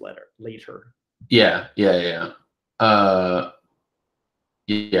later. Yeah. I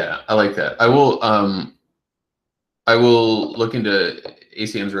like that. I will look into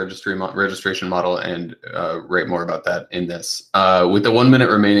ACM's registration model and write more about that in this. With the 1 minute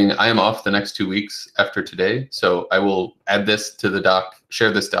remaining, I am off the next 2 weeks after today, so I will add this to the doc,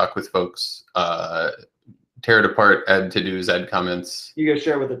 share this doc with folks, tear it apart, add to-dos, add comments. You guys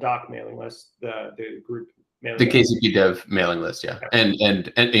share with the doc mailing list, the group mailing the list. KCP dev mailing list, yeah.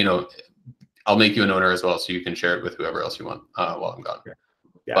 And I'll make you an owner as well, so you can share it with whoever else you want while I'm gone.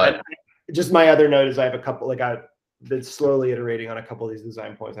 Yeah, but just my other note is I have a couple, I've been slowly iterating on a couple of these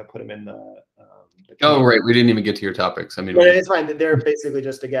design points. I put them in the oh, right. We didn't even get to your topics. I mean, but it's fine. They're basically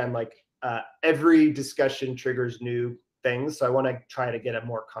just, again, every discussion triggers new things. So I want to try to get a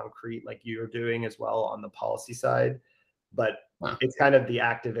more concrete, like you're doing as well on the policy side. but Wow. it's kind of the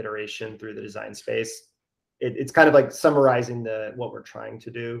active iteration through the design space. It's kind of like summarizing what we're trying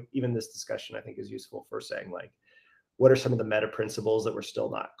to do. Even this discussion, I think, is useful for saying, like, what are some of the meta principles that we're still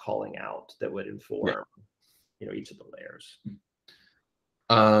not calling out that would inform, each of the layers.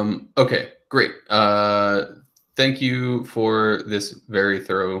 Okay, great. Thank you for this very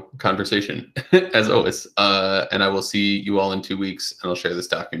thorough conversation, as always. And I will see you all in 2 weeks, and I'll share this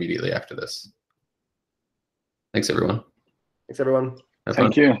doc immediately after this. Thanks, everyone. Thanks, everyone. Have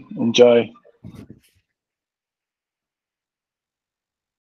fun. Thank you. Enjoy.